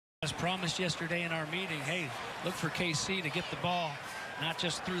As promised yesterday in our meeting, hey, look for KC to get the ball, not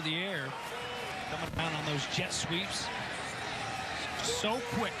just through the air, coming down on those jet sweeps. So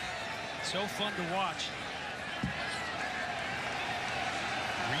quick, so fun to watch.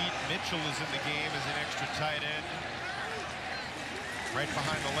 Reed Mitchell is in the game as an extra tight end. Right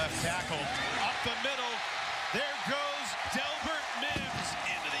behind the left tackle. Up the middle. There goes Delbert Mims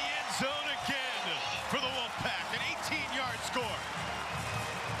into the end zone again for the Wolfpack. An 18-yard score.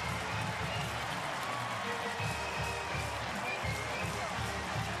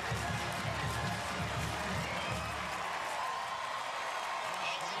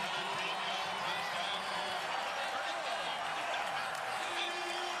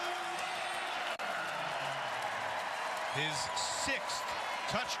 His 6th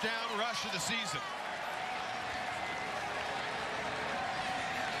touchdown rush of the season.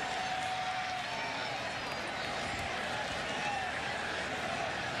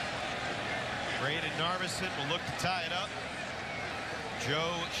 Braden Narvison will look to tie it up.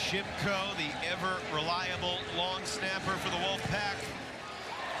 Joe Shimko, the ever-reliable long snapper for the Wolfpack,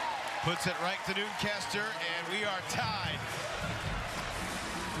 puts it right to Newcastle, and we are tied.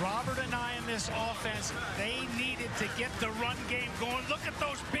 Robert and I in this offense, they needed to get the run game going. Look at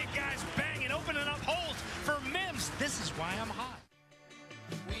those big guys banging, opening up holes for Mims. This is why I'm hot.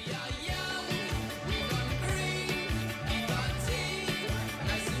 We are young, we run green, keep our team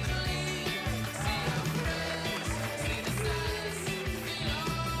nice and clean. See our friends, see the signs, feel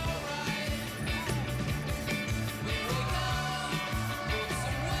alright. We wake up, put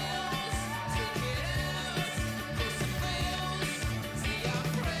some wheels, take it out, put some wheels, see our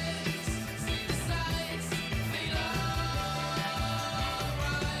friends, see the signs, feel alright.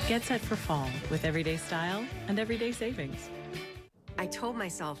 Get set for fall with everyday style and everyday savings. I told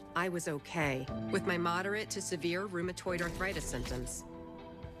myself I was okay with my moderate to severe rheumatoid arthritis symptoms.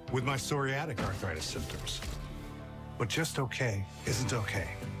 With my psoriatic arthritis symptoms. But just okay isn't okay.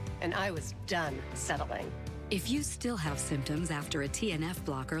 And I was done settling. If you still have symptoms after a TNF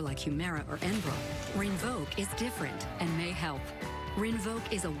blocker like Humira or Enbrel, Rinvoq is different and may help. Rinvoq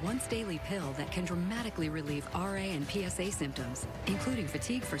is a once-daily pill that can dramatically relieve RA and PSA symptoms, including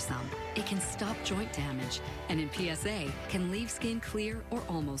fatigue for some. It can stop joint damage, and in PSA, can leave skin clear or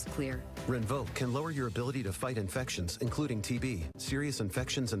almost clear. Rinvoq can lower your ability to fight infections, including TB, serious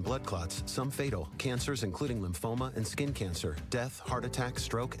infections and blood clots, some fatal, cancers including lymphoma and skin cancer, death, heart attack,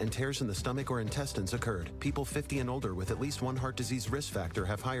 stroke, and tears in the stomach or intestines occurred. People 50 and older with at least one heart disease risk factor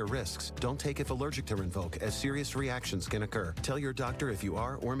have higher risks. Don't take if allergic to Rinvoq, as serious reactions can occur. Tell your doctor if you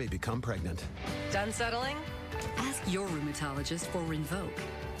are or may become pregnant. Done settling? Ask your rheumatologist for Rinvoq.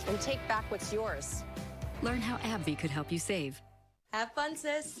 And take back what's yours. Learn how AbbVie could help you save. Have fun,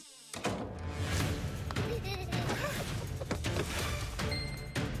 sis.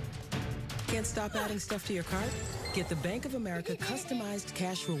 Can't stop adding stuff to your cart? Get the Bank of America customized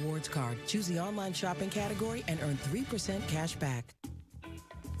cash rewards card. Choose the online shopping category and earn 3% cash back.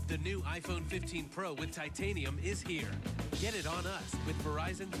 The new iPhone 15 Pro with titanium is here. Get it on us with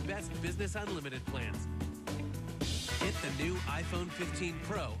Verizon's best business unlimited plans. Get the new iPhone 15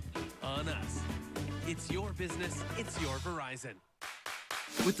 Pro on us. It's your business, it's your Verizon.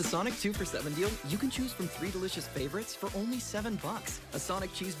 With the Sonic 2 for $7 deal, you can choose from 3 delicious favorites for only $7. A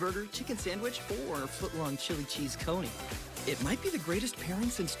Sonic cheeseburger, chicken sandwich, or a foot-long chili cheese coney. It might be the greatest pairing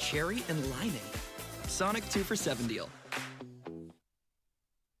since cherry and limeade. Sonic 2 for $7 deal.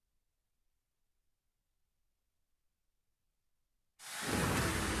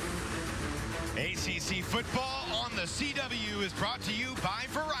 ACC football on the CW is brought to you by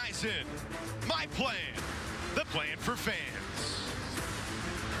Verizon. My plan, the plan for fans.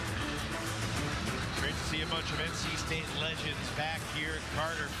 Great to see a bunch of NC State legends back here at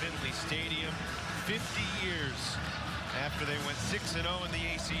Carter Finley Stadium. 50 years after they went 6-0 in the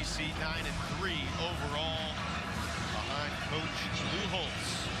ACC, 9-3 overall, behind Coach Lou Holtz,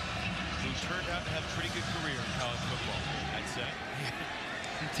 who turned out to have a pretty good career in college football, I'd say.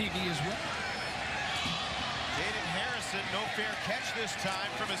 And TV as well. Jaden Harrison, no fair catch this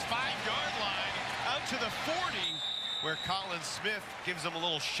time from his 5-yard line out to the 40, where Colin Smith gives him a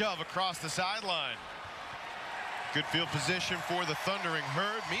little shove across the sideline. Good field position for the Thundering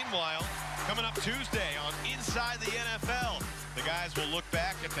Herd. Meanwhile, coming up Tuesday on Inside the NFL, the guys will look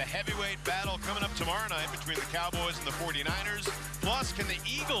back at the heavyweight battle coming up tomorrow night between the Cowboys and the 49ers. Plus, can the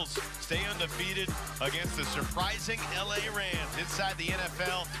Eagles stay undefeated against the surprising LA Rams? Inside the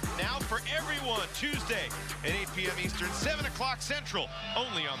NFL, now for everyone, Tuesday at 8 p.m. Eastern, 7 o'clock Central,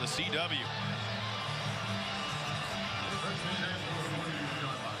 only on the CW.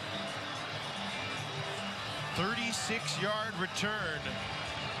 36-yard return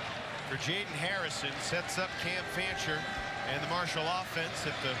for Jaden Harrison. Sets up Cam Fancher and the Marshall offense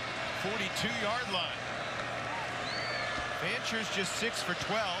at the 42-yard line. Fancher's just 6 for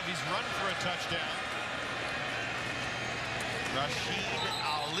 12. He's run for a touchdown. Rashid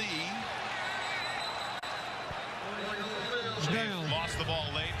Ali. Down. Lost the ball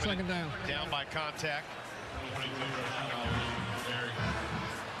late. Second down. Down by contact.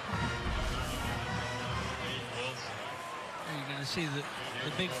 You're going to see the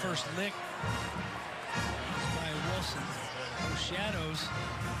big first lick by Wilson. Those shadows,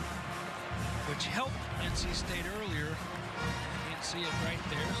 which helped NC State earlier. You can't see it right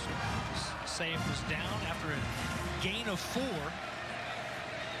there. So say it was down after a gain of 4.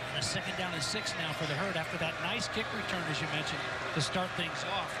 And a second down and 6 now for the Herd after that nice kick return, as you mentioned, to start things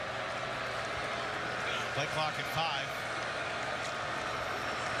off. Play clock at 5.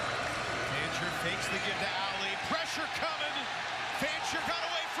 Fancher fakes the give to Ali. Pressure coming. Fancher got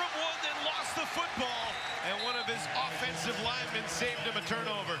away from one, then lost the football. And one of his offensive linemen saved him a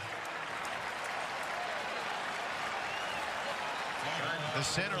turnover. The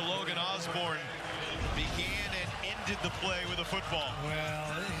center, Logan Osborne, began and ended the play with a football.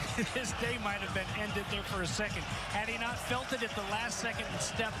 Well, his day might have been ended there for a second. Had he not felt it at the last second and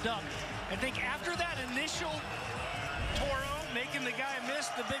stepped up. I think after that initial Toro making the guy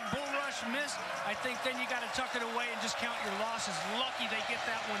miss, the big bull rush miss, I think then you got to tuck it away and just count your losses. Lucky they get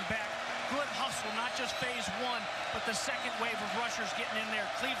that one back. Good hustle, not just phase 1, but the second wave of rushers getting in there.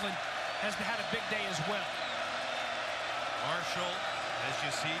 Cleveland has had a big day as well. Marshall, as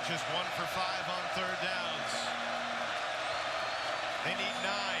you see, just 1 for 5 on third downs. They need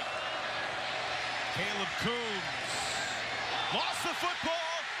 9. Caleb Coombs lost the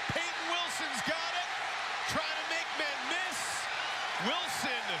football. Peyton Wilson's got it. Trying to make men miss.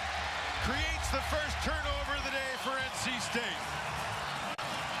 Wilson creates the first turnover of the day for NC State.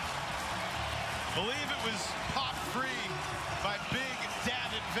 Believe it was popped free by big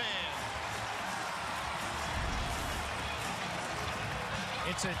Davin Van.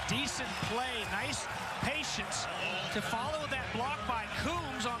 It's a decent play, nice patience to follow that block by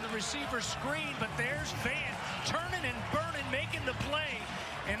Coombs on the receiver screen, but there's Van turning and burning, making the play,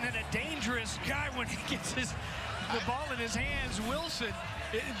 and then a dangerous guy when he gets the ball in his hands. Wilson,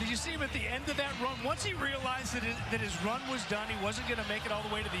 did you see him at the end of that run? Once he realized that his run was done, he wasn't going to make it all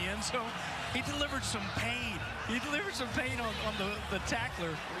the way to the end zone, he delivered some pain. He delivered some pain on the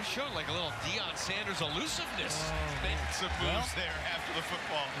tackler. He showed like a little Deion Sanders elusiveness. Making some moves there after the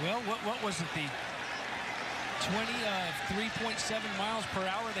football. Well, what was it? The 3.7 miles per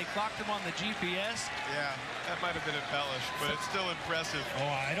hour they clocked him on the GPS. Yeah, that might have been embellished, but it's still impressive.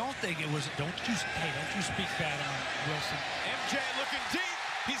 Oh, I don't think it was. Don't you speak bad on Wilson. MJ looking deep.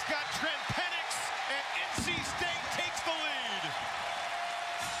 He's got Trent Penix, and NC State takes the lead.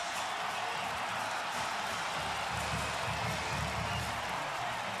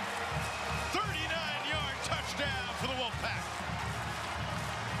 Touchdown for the Wolfpack.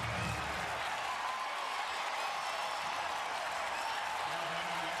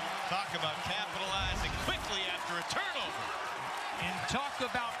 Talk about capitalizing quickly after a turnover. And talk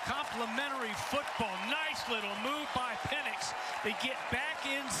about complimentary football. Nice little move by Penix to get back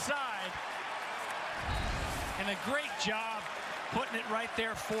inside. And a great job putting it right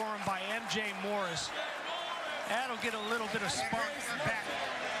there for him by MJ Morris. That'll get a little bit of spark back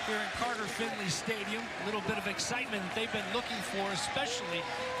here in Carter Finley Stadium. A little bit of excitement that they've been looking for, especially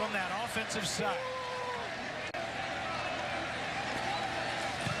from that offensive side.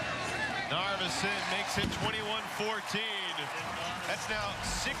 Narveson makes it 21-14. That's now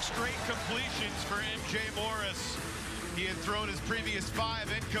 6 straight completions for MJ Morris. He had thrown his previous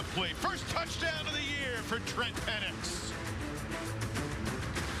 5 incomplete. First touchdown of the year for Trent Penix.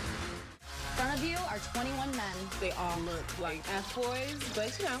 In front of you are 21 men. They all look like F-boys,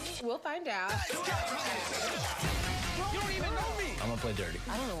 but you know, we'll find out. You don't even know me. I'm gonna play dirty.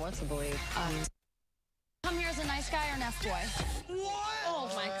 I don't know what to believe. Come here as a nice guy or an F-boy? What? Oh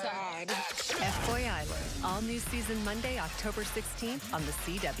my God. F-Boy Island. All new season Monday, October 16th on the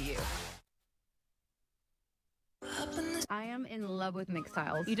CW. I am in love with mix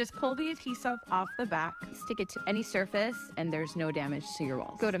tiles. You just pull the adhesive off the back, stick it to any surface, and there's no damage to your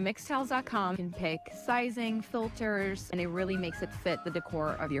walls. Go to mixtiles.com and pick sizing, filters, and it really makes it fit the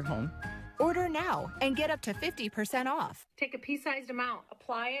decor of your home. Order now and get up to 50% off. Take a pea-sized amount,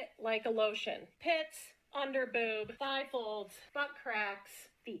 apply it like a lotion. Pits, under boob, thigh folds, butt cracks,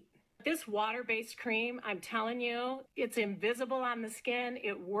 feet. This water-based cream, I'm telling you, it's invisible on the skin.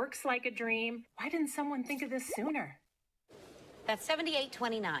 It works like a dream. Why didn't someone think of this sooner? That's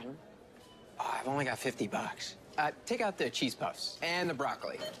 $78.29. Oh, I've only got $50. Take out the cheese puffs and the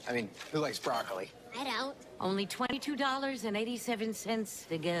broccoli. I mean, who likes broccoli? I don't. Only $22.87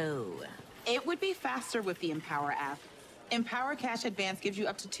 to go. It would be faster with the Empower app. Empower Cash Advance gives you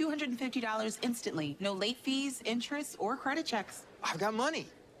up to $250 instantly. No late fees, interest, or credit checks. I've got money.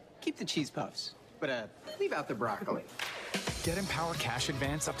 Keep the cheese puffs, but leave out the broccoli. Get Empower Cash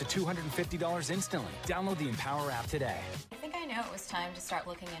Advance up to $250 instantly. Download the Empower app today. I think I knew it was time to start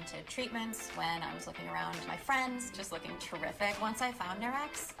looking into treatments when I was looking around my friends, just looking terrific. Once I found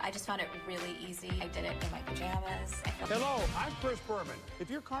Nerex, I just found it really easy. I did it in my pajamas. Hello, I'm Chris Berman. If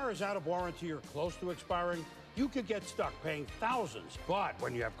your car is out of warranty or close to expiring, you could get stuck paying thousands. But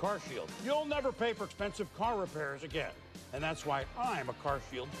when you have CarShield, you'll never pay for expensive car repairs again. And that's why I'm a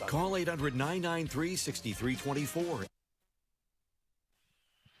CarShield customer. Call 800-993-6324.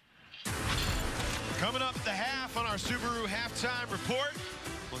 Coming up at the half on our Subaru halftime report,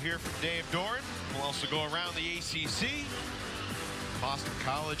 we'll hear from Dave Doran. We'll also go around the ACC. Boston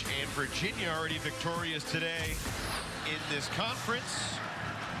College and Virginia already victorious today in this conference.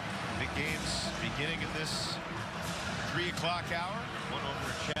 Big games beginning in this 3 o'clock hour. One over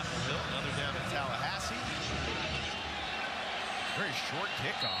at Chapel Hill, another down in Tallahassee. Very short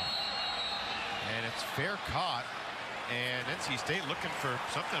kickoff. And it's fair caught. And NC State looking for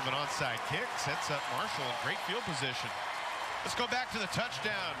something of an onside kick. Sets up Marshall in great field position. Let's go back to the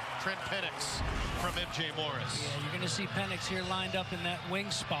touchdown. Trent Penix from MJ Morris. Yeah, you're going to see Penix here lined up in that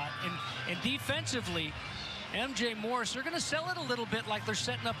wing spot. And defensively, MJ Morris, they're going to sell it a little bit like they're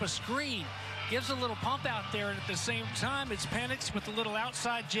setting up a screen. Gives a little pump out there, and at the same time, it's Penix with a little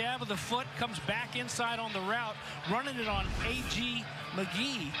outside jab of the foot, comes back inside on the route, running it on A.G.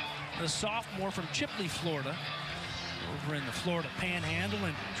 McGee, the sophomore from Chipley, Florida. Over in the Florida Panhandle,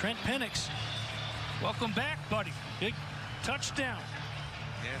 and Trent Penix, welcome back, buddy. Big touchdown.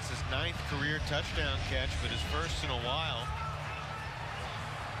 Yeah, it's his 9th career touchdown catch, but his first in a while.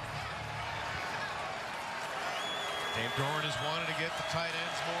 Dave Doran has wanted to get the tight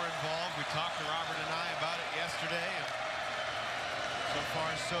ends more involved. We talked to Robert and I about it yesterday, and so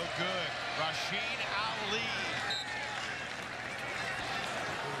far so good. Rasheen Ali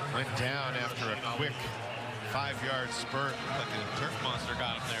went down after a quick 5-yard spurt. Like the turf monster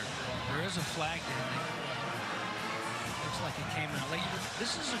got him there. There is a flag down there. Looks like it came out late.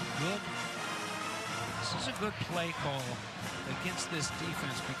 This is a good play call against this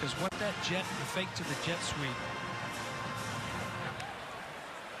defense, because what that jet, the fake to the jet sweep.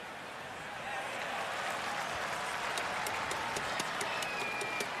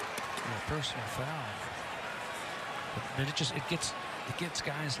 Personal foul. But it gets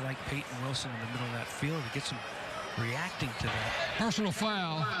guys like Peyton Wilson in the middle of that field. It gets them reacting to that. Personal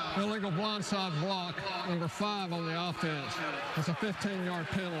foul, illegal blindside block, number 5 on the offense. It's a 15-yard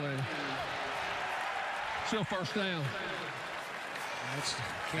penalty. Still first down. That's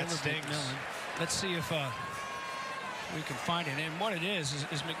Caleb McMillan. Let's see if we can find it. And what it is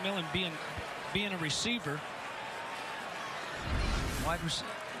McMillan being a receiver. Wide receiver.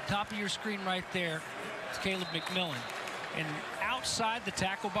 Top of your screen right there, it's Caleb McMillan. And outside the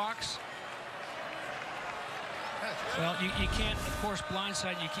tackle box, well, you can't, of course,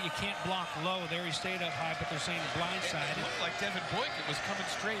 blindside. You can't block low. There he stayed up high, but they're saying blindside. It looked like Devin Boykin was coming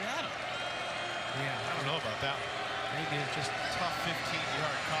straight at him. Yeah. I don't know about that one. Maybe it's just tough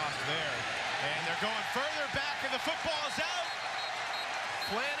 15-yard cost there. And they're going further back, and the football is out.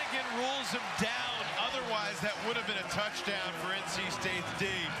 Flanagan rules him down. Otherwise, that would have been a touchdown for NC State's D.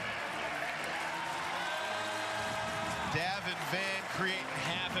 Davin Vann creating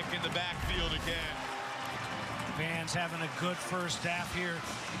havoc in the backfield again. Van's having a good first half here.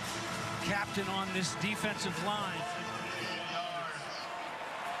 Captain on this defensive line.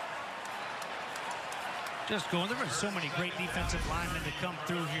 Just going. There were so many great defensive linemen to come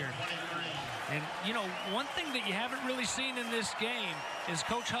through here. And, you know, one thing that you haven't really seen in this game is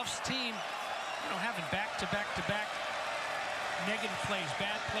Coach Huff's team, you know, having back-to-back negative plays,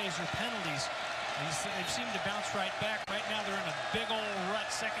 bad plays, or penalties. They've seemed to bounce right back. Right now, they're in a big old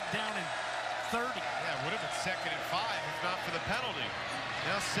rut, 2nd down and 30. Yeah, it would have been 2nd and 5 if not for the penalty.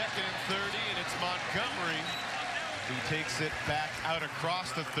 Now 2nd and 30, and it's Montgomery who takes it back out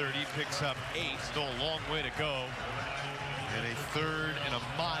across the 30, picks up 8. Still a long way to go. And a 3rd and a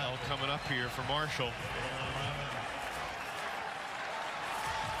mile coming up here for Marshall.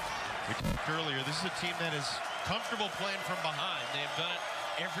 We talked earlier, this is a team that is comfortable playing from behind. They have done it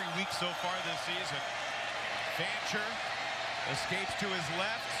every week so far this season. Fancher escapes to his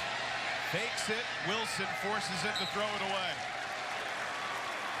left, fakes it. Wilson forces him to throw it away.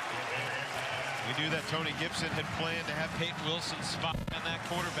 We knew that Tony Gibson had planned to have Peyton Wilson spot on that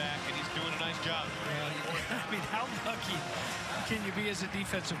quarterback, and he's doing a nice job. I mean, how lucky can you be as a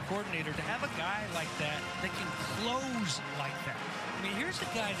defensive coordinator to have a guy like that can close like that? I mean, here's a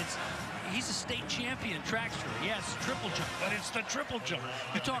guy he's a state champion trackster. Yes, triple jump, but it's the triple jump.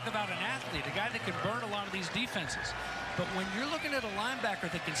 You talk about an athlete, a guy that can burn a lot of these defenses. But when you're looking at a linebacker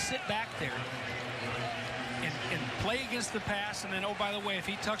that can sit back there and play against the pass, and then, oh, by the way, if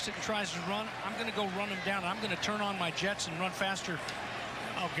he tucks it and tries to run, I'm going to go run him down. I'm going to turn on my jets and run faster.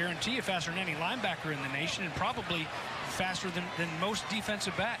 I'll guarantee you faster than any linebacker in the nation, and probably faster than most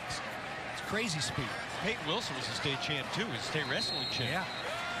defensive backs. It's crazy speed. Peyton Wilson was a state champ, too. He's a state wrestling champ. Yeah.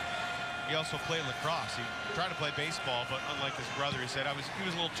 He also played lacrosse. He tried to play baseball, but unlike his brother, he said he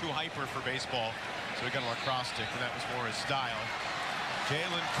was a little too hyper for baseball, so he got a lacrosse stick, and that was more his style.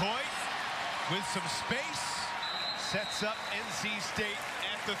 Jalen Coit with some space sets up NC State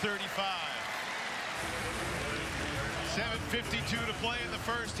at the 35. 7:52 to play in the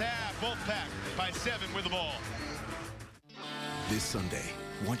first half. Wolfpack by 7 with the ball. This Sunday,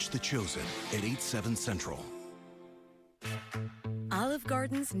 watch The Chosen at 8/7 Central. Olive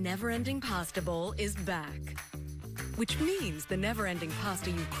Garden's Never-Ending Pasta Bowl is back, which means the never-ending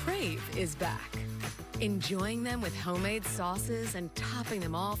pasta you crave is back. Enjoying them with homemade sauces and topping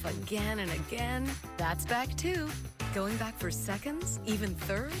them off again and again, that's back too. Going back for seconds, even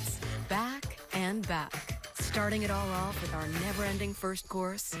thirds, back and back. Starting it all off with our never-ending first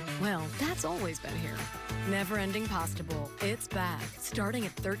course, well, that's always been here. Never-ending Pasta Bowl, it's back, starting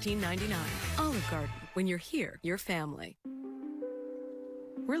at $13.99. Olive Garden, when you're here, you're family.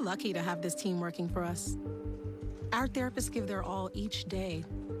 We're lucky to have this team working for us. Our therapists give their all each day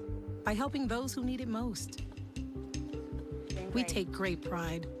by helping those who need it most. We take great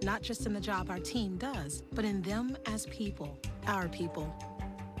pride, not just in the job our team does, but in them as people, our people.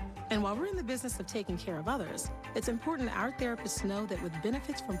 And while we're in the business of taking care of others, it's important our therapists know that with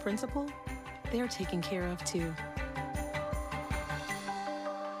benefits from Principal, they're taken care of too.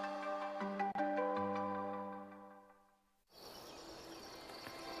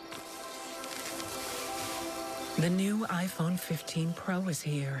 The new iPhone 15 Pro is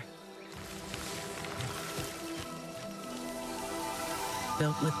here.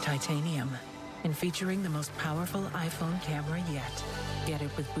 Built with titanium and featuring the most powerful iPhone camera yet. Get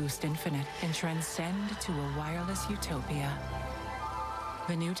it with Boost Infinite and transcend to a wireless utopia.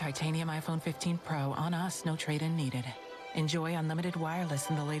 The new titanium iPhone 15 Pro, on us, no trade-in needed. Enjoy unlimited wireless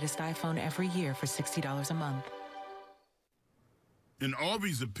in the latest iPhone every year for $60 a month. In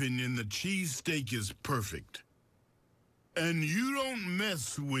Arby's opinion, the cheesesteak is perfect. And you don't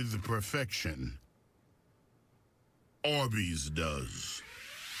mess with perfection. Arby's does.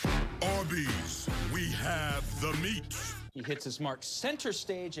 Arby's, we have the meat. He hits his mark center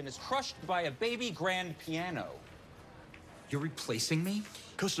stage and is crushed by a baby grand piano. You're replacing me?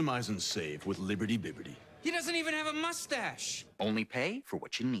 Customize and save with Liberty Bibbity. He doesn't even have a mustache. Only pay for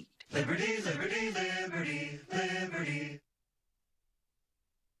what you need. Liberty, liberty, liberty, liberty.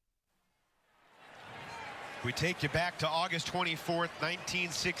 We take you back to August 24th,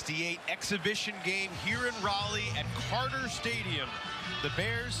 1968, exhibition game here in Raleigh at Carter Stadium. The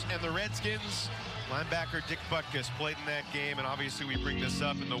Bears and the Redskins. Linebacker Dick Butkus played in that game, and obviously we bring this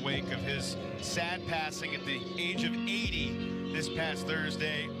up in the wake of his sad passing at the age of 80 this past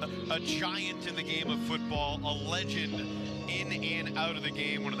Thursday. A giant in the game of football, a legend in and out of the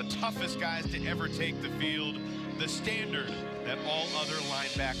game, one of the toughest guys to ever take the field, the standard that all other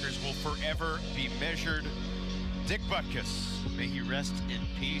linebackers will forever be measured. Dick Butkus, may he rest in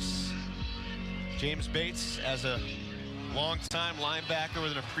peace. James Bates, as a longtime linebacker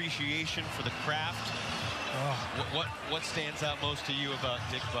with an appreciation for the craft. Oh. What stands out most to you about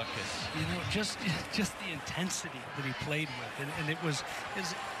Dick Butkus? You know, just the intensity that he played with, and it was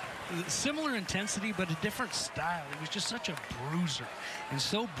similar intensity, but a different style. He was just such a bruiser and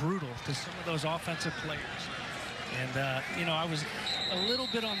so brutal to some of those offensive players. And, you know, I was a little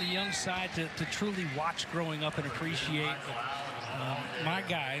bit on the young side to truly watch growing up and appreciate my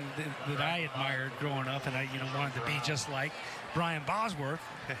guy that I admired growing up, and I, you know, wanted to be just like Brian Bosworth.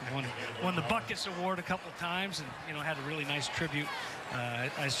 Won the Butkus Award a couple times, and, you know, had a really nice tribute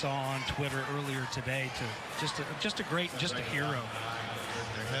I saw on Twitter earlier today to just a great, just a hero.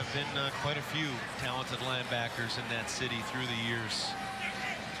 There have been quite a few talented linebackers in that city through the years.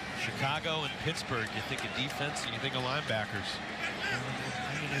 Chicago and Pittsburgh, you think of defense and you think of linebackers.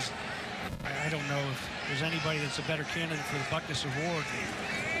 I mean, I don't know if there's anybody that's a better candidate for the Butkus Award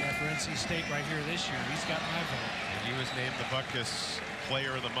for NC State right here this year. He's got my vote. And he was named the Butkus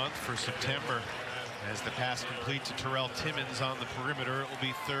Player of the Month for September. As the pass complete to Terrell Timmons on the perimeter, it will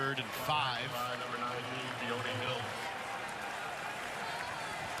be 3rd and 5.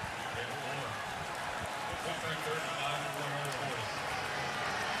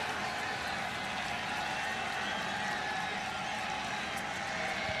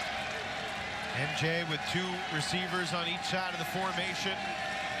 MJ with 2 receivers on each side of the formation.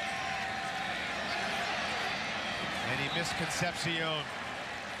 And he missed Concepcion.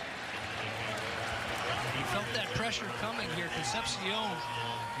 He felt that pressure coming here. Concepcion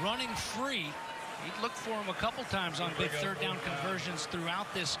running free. He'd look for him a couple times on big 3rd down conversions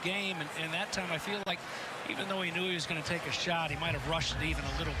throughout this game. And that time I feel like even though he knew he was going to take a shot, he might have rushed it even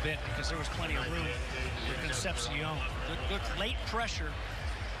a little bit because there was plenty of room for Concepcion. Good late pressure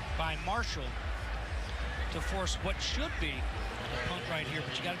by Marshall to force what should be a punt right here.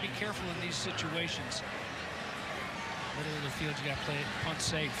 But you got to be careful in these situations. Middle of the field, you got to play it punt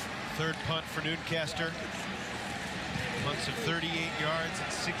safe. 3rd punt for Newcastle. Punts of 38 yards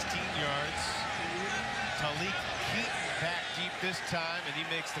and 16 yards. Talik Keaton back deep this time, and he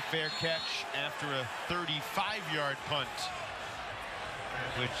makes the fair catch after a 35-yard punt,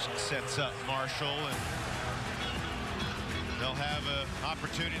 which sets up Marshall, and they'll have an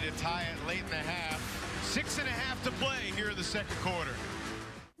opportunity to tie it late in the half. 6.5 to play here in the 2nd quarter.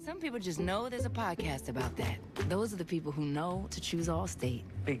 Some people just know there's a podcast about that. Those are the people who know to choose Allstate.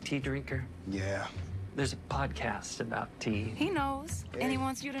 Big tea drinker? Yeah. There's a podcast about tea. He knows, and he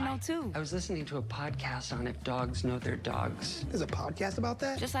wants you to know too. I was listening to a podcast on if dogs know their dogs. There's a podcast about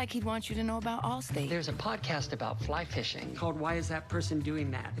that? Just like he'd want you to know about Allstate. There's a podcast about fly fishing called Why Is That Person Doing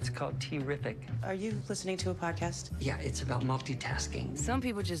That? It's called Tea-rific. Are you listening to a podcast? Yeah, it's about multitasking. Some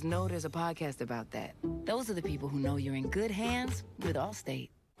people just know there's a podcast about that. Those are the people who know you're in good hands with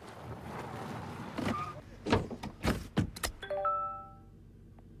Allstate.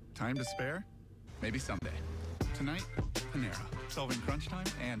 Time to spare? Maybe someday. Tonight, Panera. Solving crunch time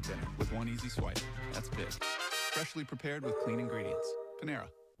and dinner with one easy swipe. That's big. Freshly prepared with clean ingredients. Panera.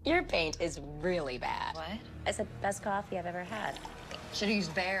 Your paint is really bad. What? I said best coffee I've ever had. Should've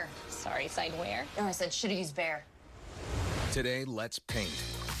used Bear. Sorry, sign where? No, I said should've used Bear. Today, let's paint.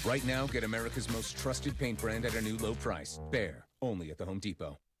 Right now, get America's most trusted paint brand at a new low price. Bear, only at the Home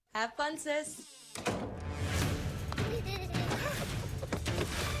Depot. Have fun, sis.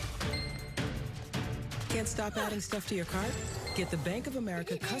 Can't stop adding stuff to your cart? Get the Bank of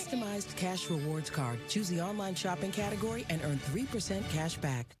America customized cash rewards card. Choose the online shopping category and earn 3% cash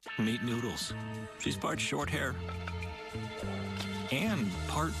back. Meet Noodles. She's part short hair and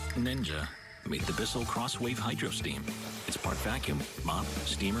part ninja. Meet the Bissell Crosswave Hydro Steam. It's part vacuum, mop,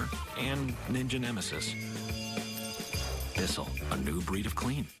 steamer, and ninja nemesis. Bissell, a new breed of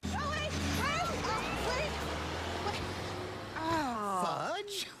clean.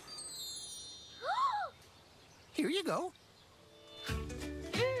 Fudge? Here you go.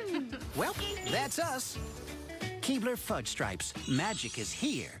 Well, that's us. Keebler Fudge Stripes. Magic is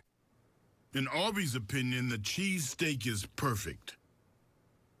here. In Arby's opinion, the cheesesteak is perfect.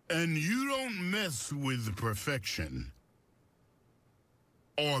 And you don't mess with perfection.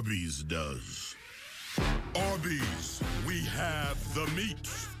 Arby's does. Arby's, we have the meat.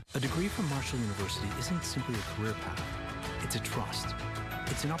 A degree from Marshall University isn't simply a career path. It's a trust.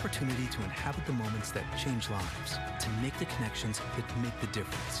 It's an opportunity to inhabit the moments that change lives, to make the connections that make the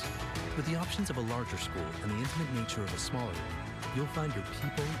difference. With the options of a larger school and the intimate nature of a smaller one, you'll find your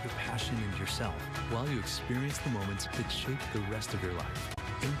people, your passion, and yourself while you experience the moments that shape the rest of your life.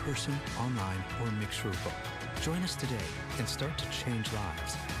 In person, online, or a mixture of both. Join us today and start to change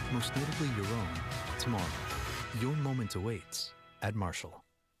lives, most notably your own, tomorrow. Your moment awaits at Marshall.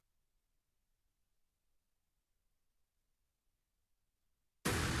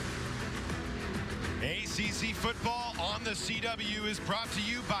 ACC football on the CW is brought to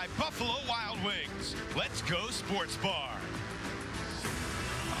you by Buffalo Wild Wings. Let's go Sports Bar.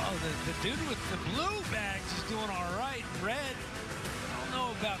 Oh, the dude with the blue bags is doing all right. Red, I don't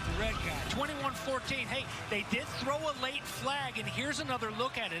know about the red guy. 21-14. Hey, they did throw a late flag, and here's another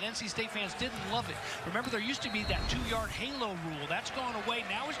look at it. NC State fans didn't love it. Remember, there used to be that 2-yard halo rule. That's gone away.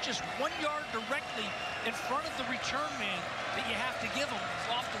 Now it's just 1 yard directly in front of the return man that you have to give them.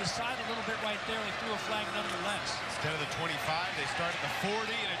 It's off to the side a little bit right there. They threw a flag nonetheless. Instead of the 25, they start at the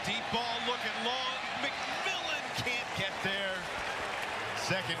 40, and a deep ball looking long. McMillan can't get there.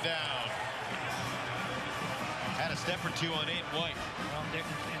 Second down. Had a step or two on Aiden White. Well, and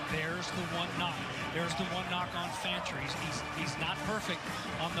there's the one knock. There's the one knock on Fancher. He's not perfect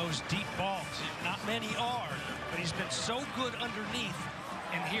on those deep balls. Not many are, but he's been so good underneath.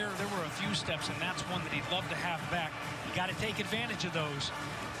 And here there were a few steps, and that's one that he'd love to have back. You got to take advantage of those.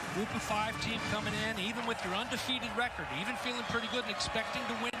 Group of 5 team coming in, even with your undefeated record, even feeling pretty good and expecting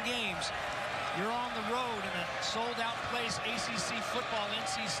to win games, you're on the road in a sold-out place, ACC football,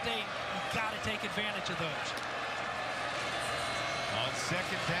 NC State. You've got to take advantage of those. On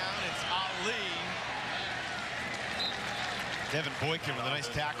second down, it's Ali. Devin Boykin with a nice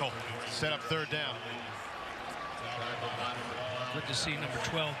tackle. Set up third down. Good to see number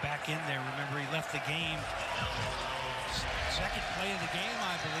 12 back in there. Remember, he left the game. Second play of the game,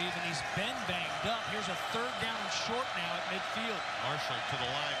 I believe, and he's been banged up. Here's a third down and short now at midfield. Marshall to the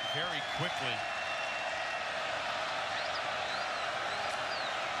line very quickly.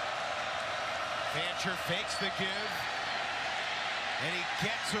 Fancher fakes the give. And he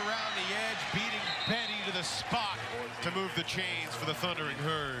gets around the edge, beating Betty to the spot to move the chains for the Thundering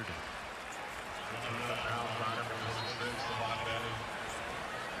Herd.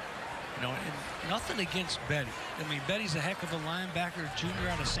 You know, and nothing against Betty. I mean, Betty's a heck of a linebacker, junior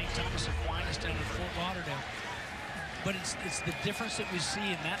out of St. Thomas Aquinas down in Fort Lauderdale. But it's the difference that we see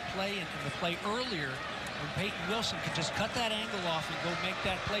in that play and the play earlier when Peyton Wilson could just cut that angle off and go make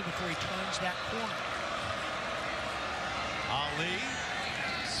that play before he turns that corner. Ali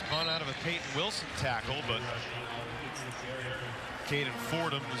spun out of a Peyton Wilson tackle, but Caden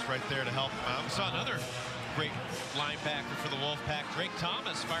Fordham was right there to help him out. We saw another great linebacker for the Wolfpack, Drake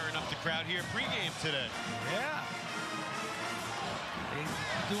Thomas, firing up the crowd here pregame today. Yeah.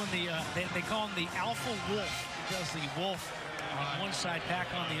 Doing the, they call him the Alpha Wolf. He does the wolf on one side, pack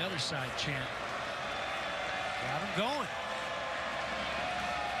on the other side chant. Got him going.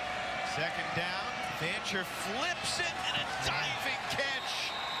 Second down. Fancher flips it, and a diving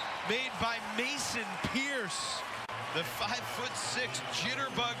catch made by Mason Pierce. The 5'6"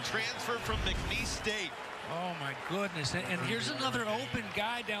 jitterbug transfer from McNeese State. Oh my goodness, and here's another open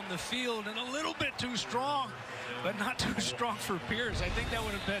guy down the field, and a little bit too strong, but not too strong for Pierce. I think that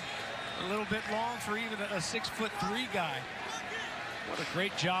would have been a little bit long for even a 6'3" guy. What a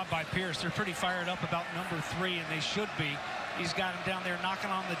great job by Pierce. They're pretty fired up about number 3, and they should be. He's got him down there knocking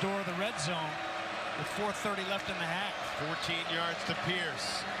on the door of the red zone with 4:30 left in the half. 14 yards to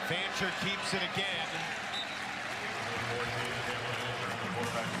Pierce. Fancher keeps it again.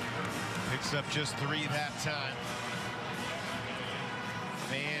 Picks up just 3 that time.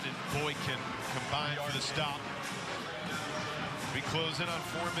 Van and Boykin combined for the stop. We close in on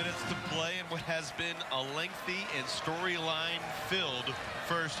 4 minutes to play in what has been a lengthy and storyline-filled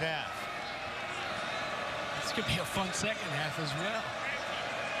first half. This could be a fun second half as well.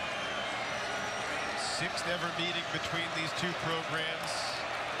 6th ever meeting between these two programs.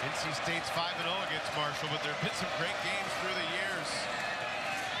 NC State's 5-0 against Marshall, but there have been some great games through the years.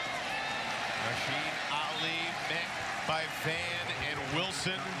 Rashid Ali met by Van and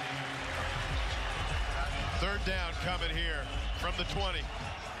Wilson. Third down coming here from the 20.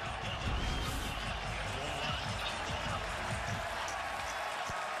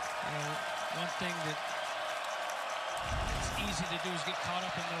 One thing that it's easy to do is get caught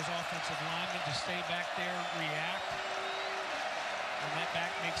up in those offensive linemen, to stay back there, react. When that back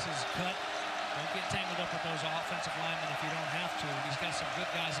makes his cut, don't get tangled up with those offensive linemen if you don't have to. He's got some good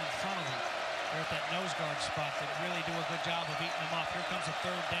guys in front of him. They're at that nose guard spot that really do a good job of eating them up. Here comes a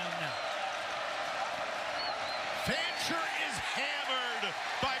third down now. Fancher is hammered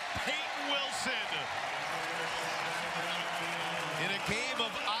by Peyton Wilson. In a game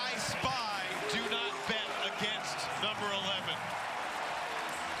of I Spy, do not bet against number 11.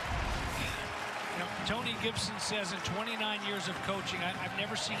 You know, Tony Gibson says in 29 years of coaching, I've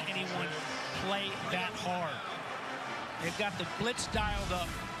never seen anyone play that hard. They've got the blitz dialed up.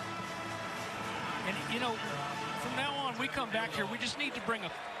 And, you know, from now on, we come back here, we just need to bring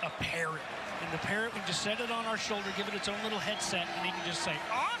a parrot. And the parrot, we just set it on our shoulder, give it its own little headset, and he can just say,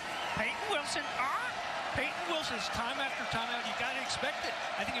 Peyton Wilson, Peyton Wilson. It's time after time out. You got to expect it.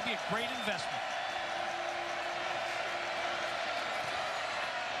 I think it'd be a great investment.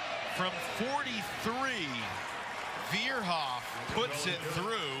 From 43, Veerhoff puts it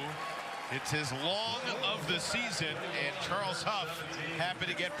through. It's his long of the season, and Charles Huff happy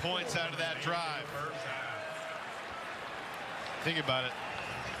to get points out of that drive. Think about it.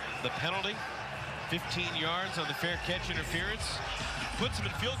 The penalty, 15 yards on the fair catch interference, puts him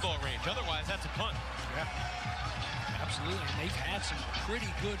in field goal range. Otherwise, that's a punt. Yeah, absolutely. And they've had some pretty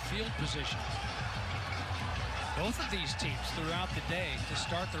good field position. Both of these teams throughout the day to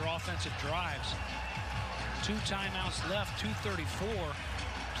start their offensive drives. 2 timeouts left, 2:34.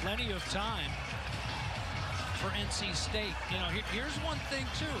 Plenty of time for NC State. You know, here's one thing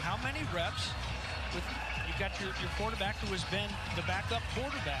too. How many reps with you've got your quarterback who has been the backup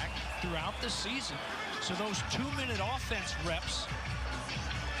quarterback throughout the season. So those 2-minute offense reps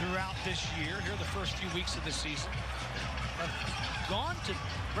throughout this year, here the first few weeks of the season, have gone to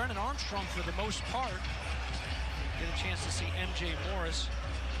Brennan Armstrong for the most part. Get a chance to see MJ Morris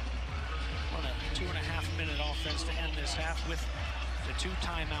on a 2.5-minute offense to end this half with the 2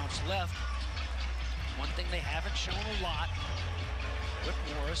 timeouts left. One thing they haven't shown a lot with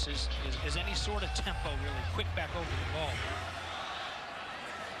Morris is any sort of tempo, really quick back over the ball.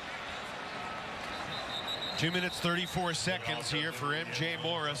 2 minutes, 34 seconds here for MJ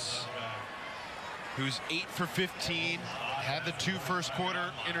Morris, who's 8 for 15, had the 2 first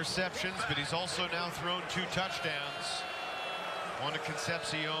quarter interceptions, but he's also now thrown 2 touchdowns. One to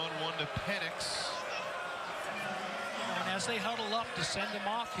Concepcion, one to Penix. And as they huddle up to send him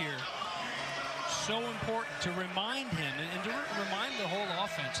off here, so important to remind him and to remind the whole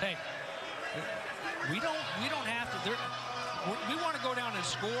offense, hey, we don't have to. We want to go down and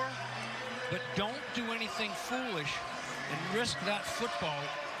score, but don't do anything foolish and risk that football.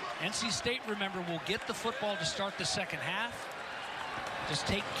 NC State, remember, will get the football to start the second half. Just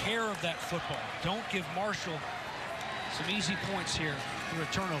take care of that football. Don't give Marshall some easy points here through a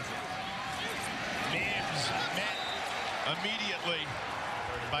turnover. Mims met immediately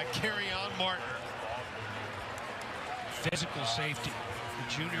by Kerryon Martin. Physical safety.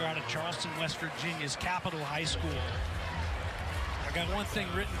 The junior out of Charleston, West Virginia's Capital High School. I got one thing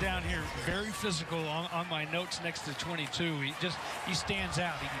written down here, very physical on my notes next to 22. He stands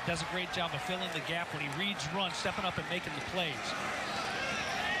out. He does a great job of filling the gap when he reads runs, stepping up and making the plays.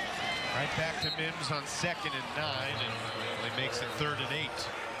 Right back to Mims on 2nd and 9, and he makes it 3rd and 8.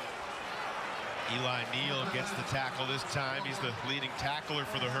 Eli Neal gets the tackle this time. He's the leading tackler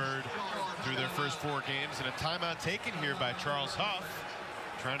for the Herd through their first 4 games, and a timeout taken here by Charles Huff,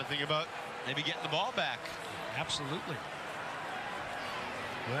 trying to think about maybe getting the ball back. Absolutely.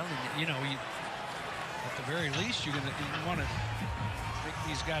 Well, you know, at the very least, you want to make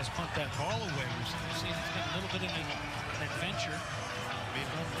these guys punt that ball away. We've seen it's been a little bit of an adventure. I mean,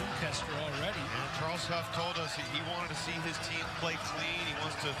 Winchester already. And Charles Huff told us he wanted to see his team play clean. He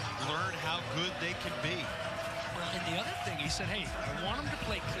wants to learn how good they can be. Well, and the other thing, he said, hey, I want them to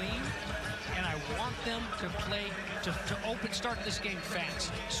play clean, and I want them to play, to start this game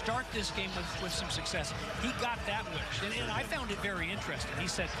fast. Start this game with some success. He got that wish, and I found it very interesting. He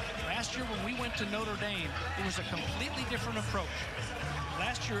said, last year when we went to Notre Dame, it was a completely different approach.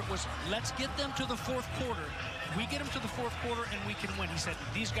 Last year it was, let's get them to the 4th quarter. We get them to the 4th quarter and we can win. He said,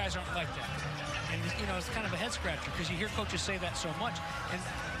 these guys aren't like that. And, you know, it's kind of a head scratcher because you hear coaches say that so much. And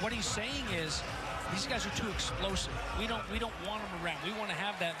what he's saying is, these guys are too explosive. We don't want them around. We want to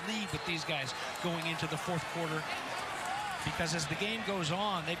have that lead with these guys going into the 4th quarter, because as the game goes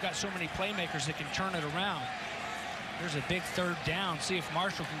on, they've got so many playmakers that can turn it around. There's a big 3rd down. See if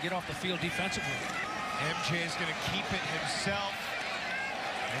Marshall can get off the field defensively. MJ is going to keep it himself,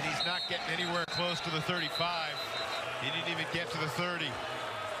 and he's not getting anywhere close to the 35. He didn't even get to the 30.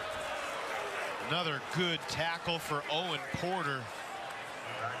 Another good tackle for Owen Porter,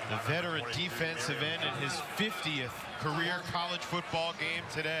 the veteran defensive end in his 50th career college football game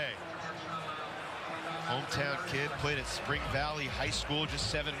today. Hometown kid, played at Spring Valley High School,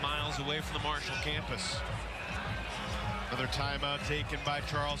 just 7 miles away from the Marshall campus. Another timeout taken by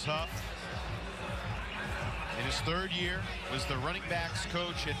Charles Huff. In his 3rd year, was the running backs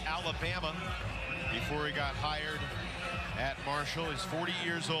coach at Alabama before he got hired at Marshall. He's 40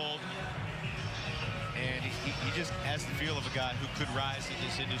 years old, and he just has the feel of a guy who could rise in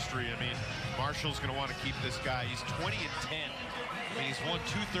this industry. I mean, Marshall's going to want to keep this guy. He's 20 and 10. I mean, he's won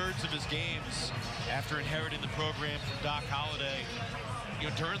 2/3 of his games after inheriting the program from Doc Holliday. You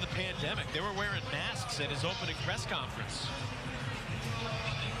know, during the pandemic, they were wearing masks at his opening press conference.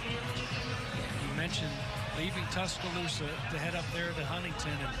 You mentioned leaving Tuscaloosa to head up there to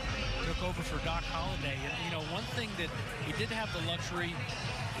Huntington and took over for Doc Holliday. And, you know, one thing that he did have the luxury,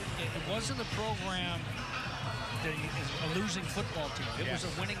 it wasn't a program that is a losing football team. It was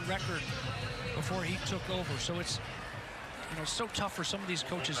a winning record before he took over. So it's, you know, so tough for some of these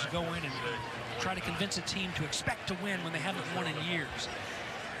coaches to go in and try to convince a team to expect to win when they haven't won in years.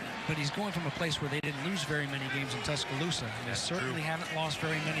 But he's going from a place where they didn't lose very many games in Tuscaloosa, and they certainly haven't lost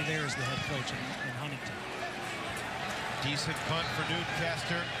very many there as the head coach in Huntington. Decent punt for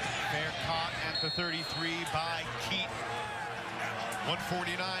Newcastle. Fair caught at the 33 by Keaton.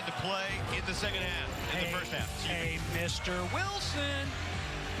 1:49 to play in the second half, in the first half. Hey, Mr. Wilson.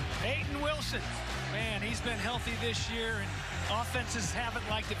 Peyton Wilson. Man, he's been healthy this year, and offenses haven't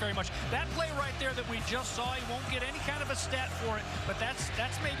liked it very much. That play right there that we just saw, he won't get any kind of a stat for it, but that's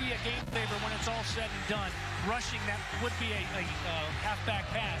maybe a game saver when it's all said and done. Rushing that would be a halfback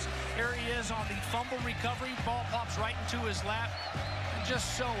pass. There he is on the fumble recovery. Ball pops right into his lap.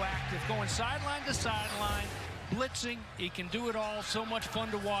 just so active, going sideline to sideline, blitzing. He can do it all. So much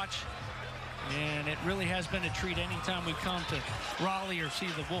fun to watch. And it really has been a treat anytime we come to Raleigh or see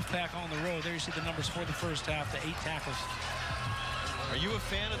the Wolfpack on the road. There you see the numbers for the first half, the 8 tackles. Are you a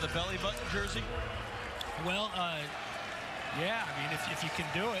fan of the belly button jersey? Well, yeah, I mean, if you can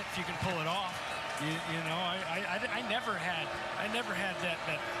do it, if you can pull it off, you know, I never had that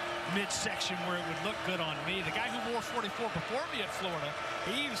midsection where it would look good on me. The guy who wore 44 before me at Florida,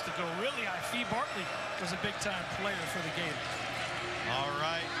 he used to go really high. Fee Bartley was a big-time player for the Gators. All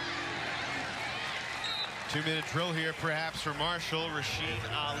right. 2-minute drill here, perhaps, for Marshall. Rasheen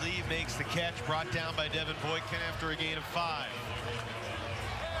Ali makes the catch, brought down by Devin Boykin after a gain of 5.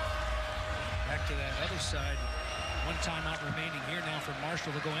 Back to that other side. 1 timeout remaining here now for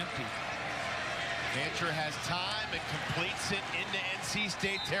Marshall to go empty. Fancher has time and completes it into NC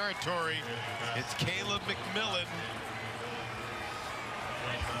State territory. It's Caleb McMillan.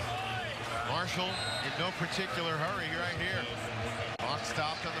 Marshall in no particular hurry right here. Clock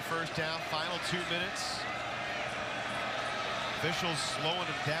stopped on the first down, final 2 minutes. Officials slowing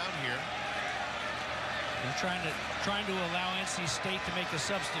him down here. They're trying to allow NC State to make a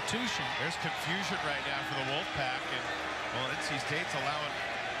substitution. There's confusion right now for the Wolfpack, and well, NC State's allowing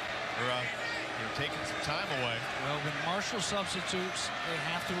taking some time away. Well, when Marshall substitutes, they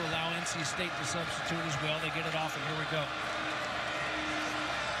have to allow NC State to substitute as well. They get it off, and here we go.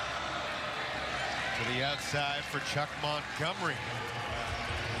 To the outside for Chuck Montgomery.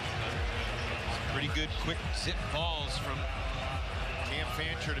 Some pretty good quick zip balls from Cam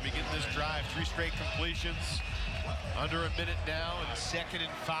Fancher to begin this drive. 3 straight completions. Under a minute now, and 2nd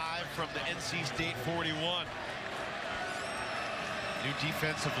and 5 from the NC State 41. New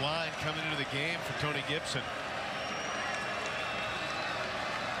defensive line coming into the game for Tony Gibson.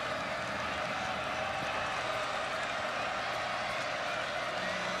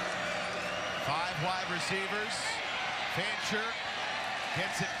 5 wide receivers. Fancher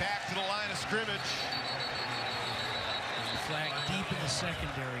gets it back to the line of scrimmage. Flag deep in the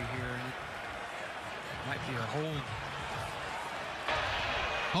secondary here. And it might be a hold.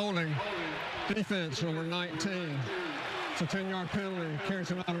 Holding. Defense number 19. It's a 10-yard penalty.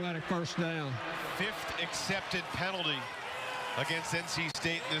 Carries an automatic first down. 5th accepted penalty against NC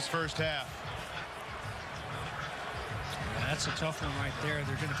State in this first half. That's a tough one right there.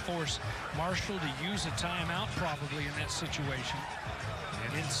 They're going to force Marshall to use a timeout probably in that situation.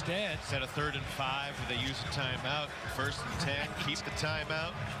 And instead, of 3rd and 5, they use a timeout. 1st and 10, keep the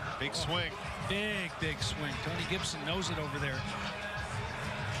timeout. Big swing. Big swing. Tony Gibson knows it over there.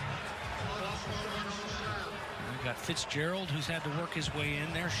 We've got Fitzgerald, who's had to work his way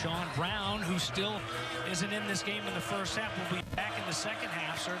in there. Sean Brown, who still isn't in this game in the first half, will be back in the second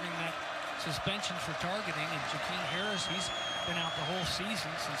half, serving that suspension for targeting. And Jakeem Harris, he's been out the whole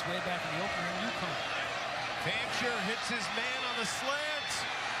season since way back in the opener in UConn. Fancher hits his man on the slant.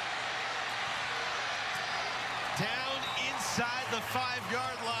 Down inside the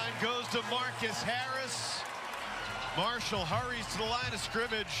 5-yard line goes to Marcus Harris. Marshall hurries to the line of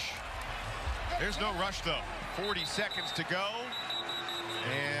scrimmage. There's no rush, though. 40 seconds to go.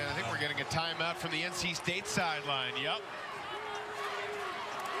 And I think we're getting a timeout from the NC State sideline. Yep.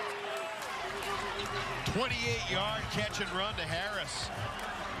 28-yard catch and run to Harris.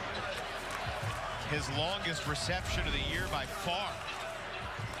 His longest reception of the year by far.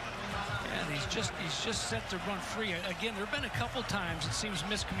 And he's just set to run free. Again, there have been a couple times it seems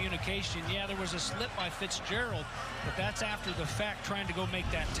miscommunication. Yeah, there was a slip by Fitzgerald, but that's after the fact, trying to go make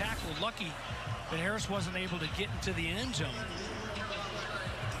that tackle. Lucky that Harris wasn't able to get into the end zone.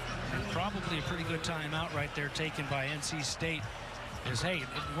 And probably a pretty good timeout right there taken by NC State. Is, hey,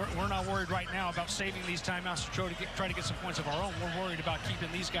 we're not worried right now about saving these timeouts to try to get some points of our own. We're worried about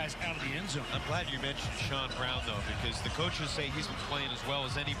keeping these guys out of the end zone. I'm glad you mentioned Sean Brown, though, because the coaches say he's been playing as well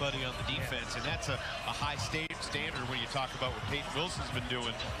as anybody on the defense, and that's a high standard when you talk about what Peyton Wilson's been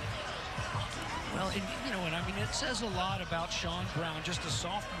doing. Well, and, you know, and I mean, it says a lot about Sean Brown, just a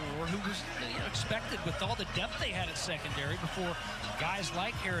sophomore who was expected with all the depth they had at secondary before guys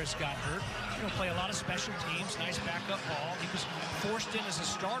like Harris got hurt. You know, play a lot of special teams, nice backup ball. He was forced in as a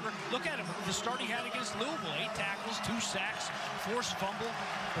starter. Look at him, the start he had against Louisville, 8 tackles, 2 sacks, forced fumble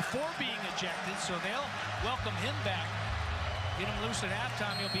before being ejected. So they'll welcome him back. Get him loose at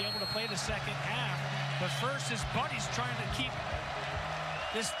halftime. He'll be able to play the second half. But first, his buddy's trying to keep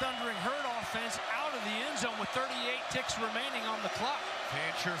this Thundering Herd offense out of the end zone with 38 ticks remaining on the clock.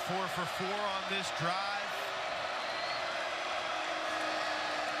 Fancher 4 for 4 on this drive.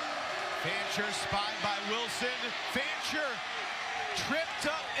 Fancher spied by Wilson. Fancher tripped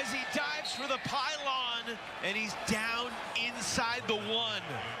up as he dives for the pylon, and he's down inside the 1.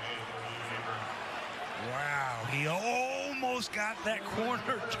 Wow, he almost got that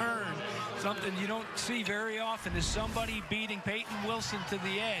corner turn. Something you don't see very often is somebody beating Peyton Wilson to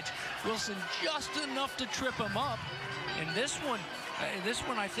the edge. Wilson just enough to trip him up. And this one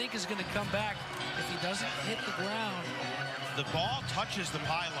I think is going to come back if he doesn't hit the ground. The ball touches the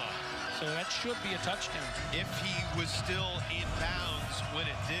pylon. So that should be a touchdown. If he was still in bounds when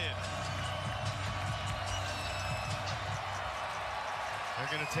it did.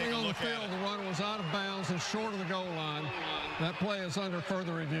 They're going to take a look at it. On the field, the runner was out of bounds and short of the goal line. That play is under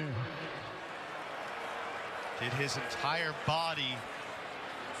further review. Did his entire body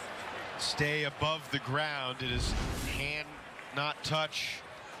stay above the ground? Did his hand not touch?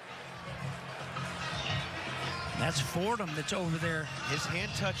 That's Fordham that's over there. His hand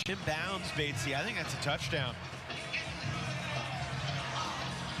touch inbounds, Batesy. I think that's a touchdown.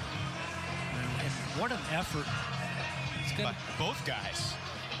 And what an effort. By both guys.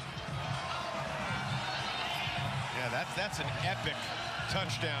 Yeah, that's an epic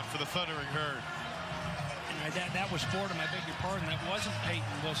touchdown for the Thundering Herd. And that was Fordham, I beg your pardon. That wasn't Peyton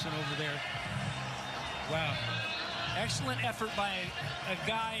Wilson over there. Wow. Excellent effort by a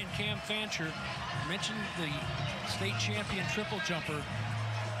guy in Cam Fancher. I mentioned the state champion triple jumper.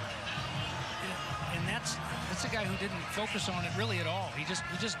 And that's a guy who didn't focus on it really at all. He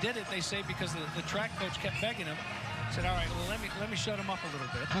just did it, they say, because the track coach kept begging him. Said, all right, well, let me shut him up a little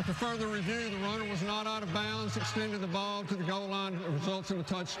bit. After further review, the runner was not out of bounds, extended the ball to the goal line. It results in a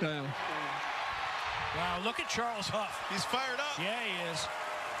touchdown. Wow, look at Charles Huff. He's fired up. Yeah, he is.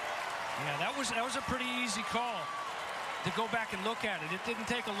 Yeah, that was a pretty easy call to go back and look at it. It didn't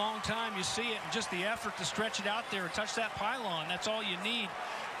take a long time. You see it, and just the effort to stretch it out there and touch that pylon. That's all you need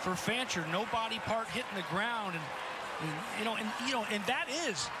for Fancher. No body part hitting the ground, and that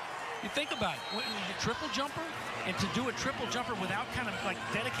is. You think about it, the triple jumper, and to do a triple jumper without kind of like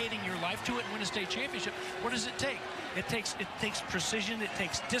dedicating your life to it and win a state championship, what does it take? It takes precision, it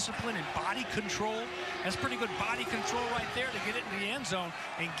takes discipline and body control. That's pretty good body control right there to get it in the end zone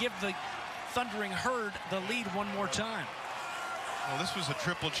and give the Thundering Herd the lead one more time. Well, this was a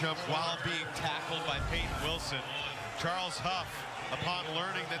triple jump while being tackled by Peyton Wilson. Charles Huff, upon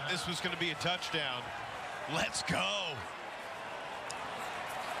learning that this was going to be a touchdown, let's go.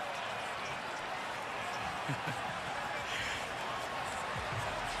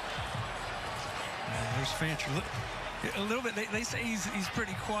 There's Fancher. Look, a little bit. They say he's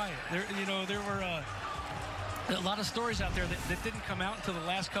pretty quiet. There were a lot of stories out there that didn't come out until the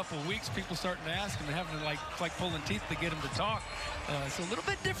last couple of weeks. People starting to ask him and having to like pulling teeth to get him to talk. So a little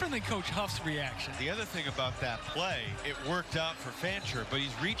bit different than Coach Huff's reaction. The other thing about that play, it worked out for Fancher, but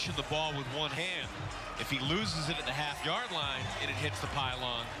he's reaching the ball with one hand. If he loses it at the half-yard line and it hits the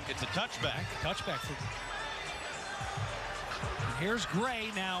pylon, it's a touchback. Touchback for. Here's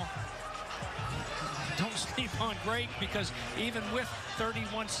Gray now. Don't sleep on Gray, because even with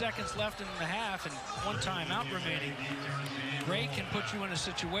 31 seconds left in the half and one timeout remaining, Gray can put you in a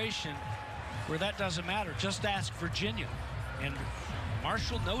situation where that doesn't matter. Just ask Virginia. And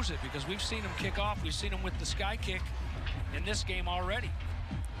Marshall knows it, because we've seen him kick off. We've seen him with the sky kick in this game already.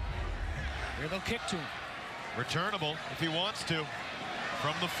 Here they'll kick to him. Returnable if he wants to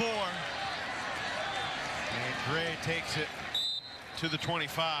from the 4. And Gray takes it to the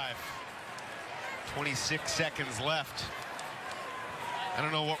 25. 26 seconds left. I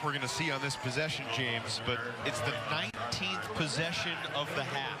don't know what we're going to see on this possession, James, but it's the 19th possession of the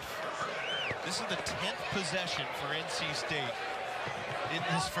half. This is the 10th possession for NC State in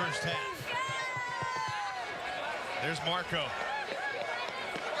this first half. There's Marco.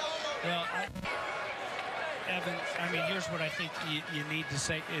 Well, Evan, I mean, here's what I think you need to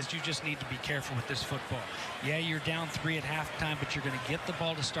say is you just need to be careful with this football. Yeah, you're down 3 at halftime, but you're going to get the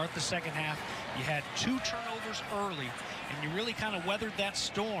ball to start the second half. You had 2 turnovers early, and you really kind of weathered that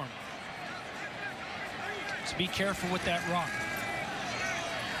storm. So be careful with that rock.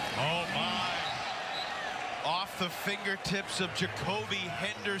 Oh, my. Off the fingertips of Jacoby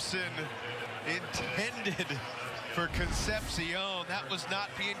Henderson. Intended for Concepcion. That was not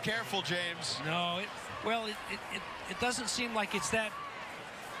being careful, James. No, it doesn't seem like it's that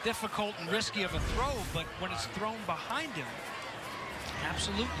difficult and risky of a throw, but when it's thrown behind him,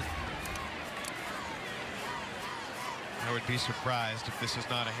 absolutely. I would be surprised if this is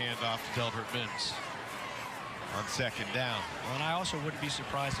not a handoff to Delbert Mims on second down. Well, and I also wouldn't be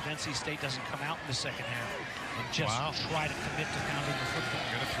surprised if NC State doesn't come out in the second half and just try to commit to pounding the football.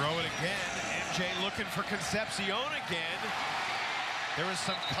 Going to throw it again. MJ looking for Concepcion again. There was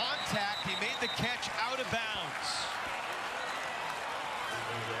some contact. He made the catch out of bounds.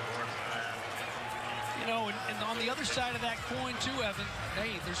 You know, and on the other side of that coin too, Evan,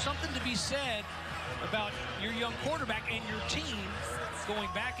 hey, there's something to be said about your young quarterback and your team going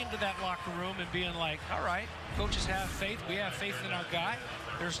back into that locker room and being like, all right, coaches have faith. We have faith in our guy.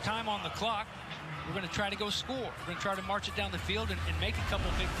 There's time on the clock. We're going to try to go score. We're going to try to march it down the field and make a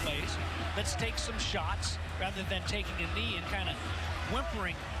couple big plays. Let's take some shots rather than taking a knee and kind of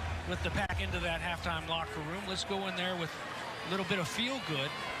whimpering with the pack into that halftime locker room. Let's go in there with a little bit of feel good.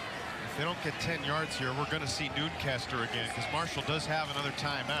 If they don't get 10 yards here, we're going to see Noonkester again because Marshall does have another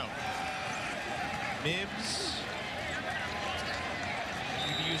timeout. Mims.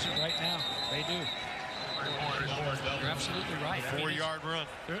 You can use it right now. They do. You're absolutely right. 4-yard run.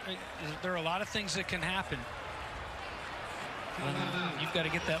 There are a lot of things that can happen. You've got to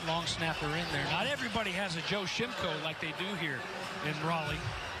get that long snapper in there. Not everybody has a Joe Shimko like they do here in Raleigh.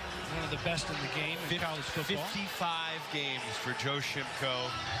 One of the best in the game in college football. 55 games for Joe Shimko.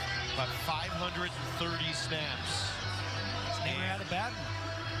 About 530 snaps. He's never had a bad one.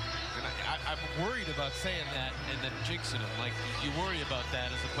 And I'm worried about saying that and then jinxing him. Like, you worry about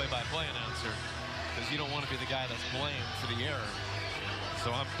that as a play-by-play announcer because you don't want to be the guy that's blamed for the error.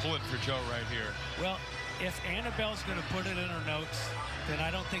 So I'm pulling for Joe right here. Well, if Annabelle's going to put it in her notes, then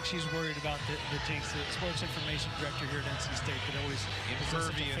I don't think she's worried about the jinx. The sports information director here at NC State that always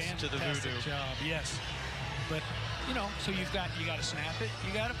impervious to the voodoo job. Yes, but you know, so you got to snap it,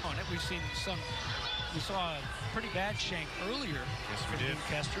 you got to punt it. We've seen some. We saw a pretty bad shank earlier. Yes, we did.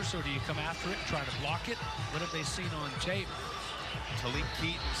 Kester. So do you come after it and try to block it? What have they seen on tape? Talik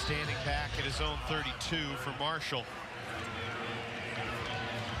Keaton standing back at his own 32 for Marshall.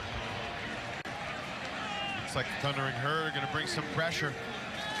 Looks like the Thundering Herd are going to bring some pressure.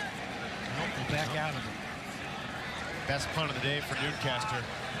 Back out of it. Best punt of the day for Noonkester.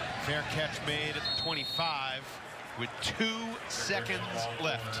 Fair catch made at the 25 with 2 seconds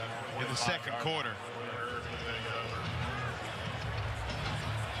left in the second quarter.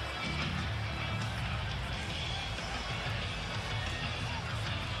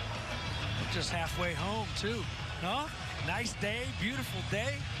 Just halfway home too. No? Nice day, beautiful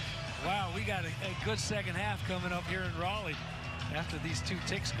day. Wow, we got a good second half coming up here in Raleigh after these 2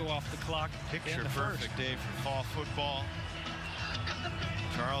 ticks go off the clock. Picture perfect day for fall football.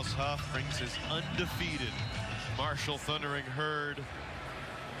 Charles Huff brings his undefeated Marshall Thundering Herd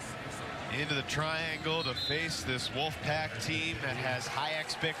into the triangle to face this Wolfpack team that has high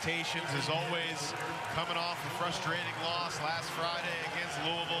expectations, as always, coming off a frustrating loss last Friday against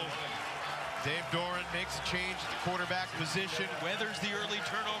Louisville. Dave Doran makes a change at the quarterback position, weathers the early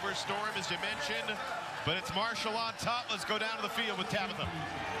turnover storm, as you mentioned, but it's Marshall on top. Let's go down to the field with Tabitha.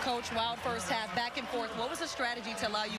 Coach, wild first half, back and forth. What was the strategy to allow you